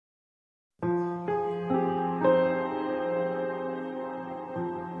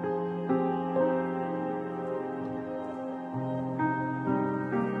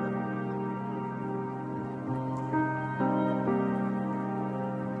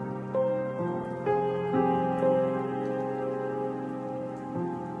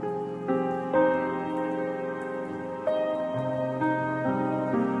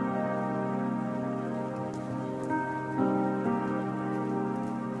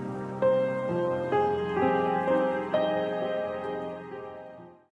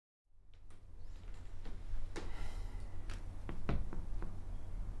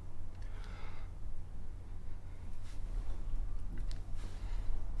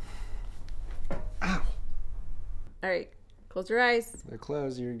All right. Close your eyes. They're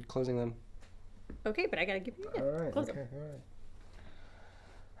closed. You're closing them. Okay, but I gotta give you a gift. All right. Close Okay. them. All right.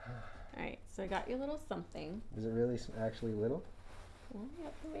 All right. So I got you a little something. Is it really actually little? Well, you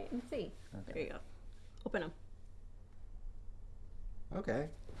have to wait and see. Okay. There you go. Open them. Okay.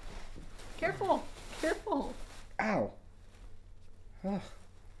 Careful. Careful. Ow. Oh.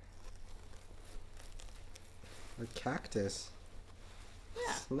 A cactus.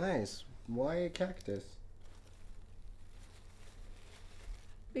 Yeah. It's nice. Why a cactus?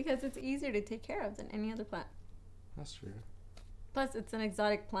 Because it's easier to take care of than any other plant. That's true. Plus, it's an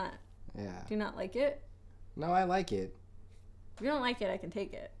exotic plant. Yeah. Do you not like it? No, I like it. If you don't like it, I can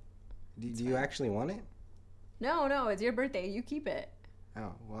take it. Do you actually want it? No, it's your birthday. You keep it.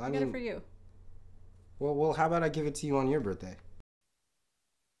 Oh, well, I got it for you. Well, how about I give it to you on your birthday?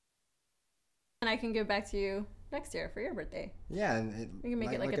 And I can give back to you next year for your birthday. Yeah, and we can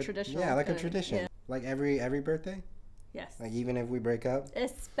make it like a traditional. Yeah, like a thing. tradition. Yeah. Like every birthday? Yes. Like even if we break up?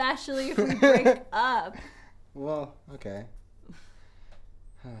 Especially if we break up. Well, okay.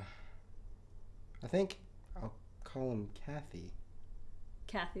 I think I'll call him Kathy.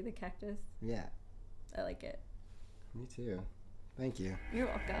 Kathy the cactus? Yeah. I like it. Me too. Thank you. You're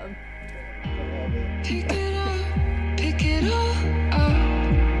welcome. Pick it all up,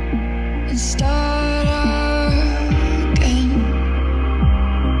 and start again.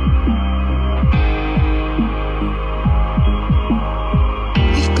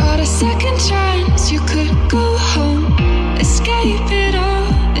 You've got a second chance, you could go home, escape it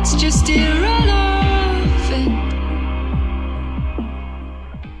all, it's just irrelevant.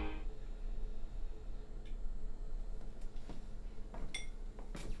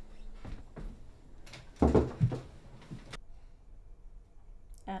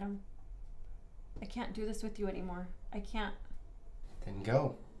 Adam, I can't do this with you anymore. I can't. Then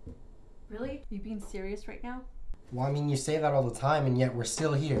go. Really? Are you being serious right now? Well, I mean, you say that all the time, and yet we're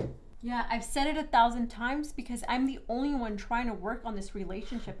still here. Yeah, I've said it 1,000 times because I'm the only one trying to work on this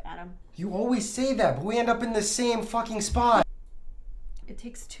relationship, Adam. You always say that, but we end up in the same fucking spot. It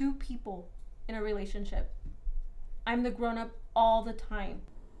takes 2 people in a relationship. I'm the grown-up all the time.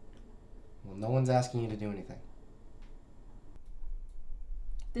 Well, no one's asking you to do anything.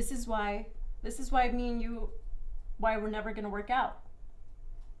 This is why me and you, why we're never gonna work out.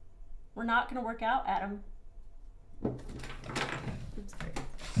 We're not gonna work out, Adam. I'm sorry.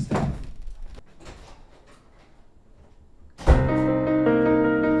 Stop.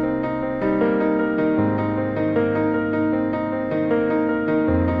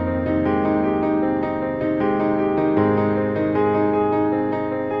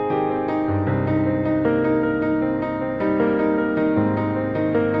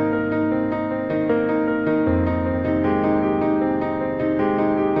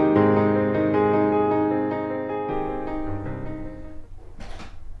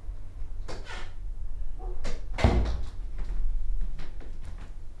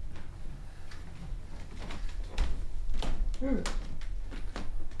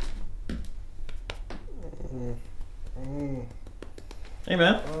 Hey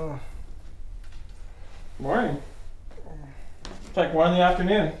man. Morning. It's like 1 in the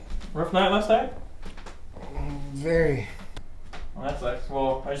afternoon. Rough night last night? Very. Well, that sucks.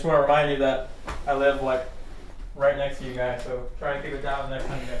 Well, I just want to remind you that I live like right next to you guys, so try and keep it down the next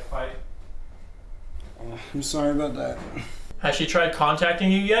time you guys fight. I'm sorry about that. Has she tried contacting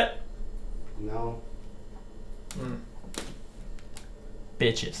you yet? No.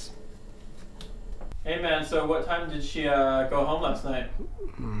 Bitches. Hey man, so what time did she go home last night?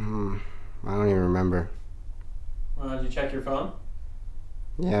 I don't even remember. Did you check your phone?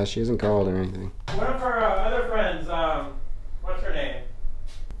 Yeah, she hasn't called or anything. One of her other friends, what's her name?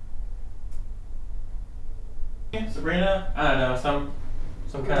 Sabrina? I don't know, some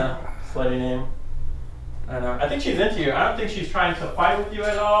kind of slutty name. I don't know. I think she's into you. I don't think she's trying to fight with you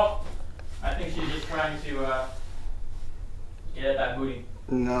at all. I think she's just trying to get at that booty.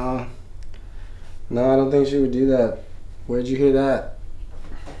 No. No, I don't think she would do that. Where'd you hear that?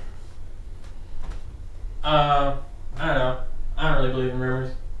 I don't know. I don't really believe in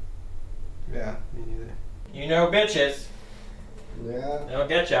rumors. Yeah, me neither. You know bitches. Yeah? They'll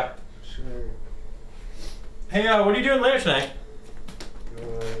get ya. Sure. Hey, what are you doing later tonight? I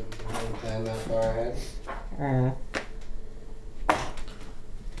haven't planned that far ahead.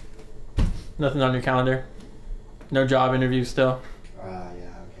 Nothing on your calendar? No job interviews still? Yeah,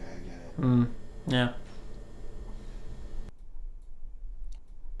 okay, I get it. Yeah.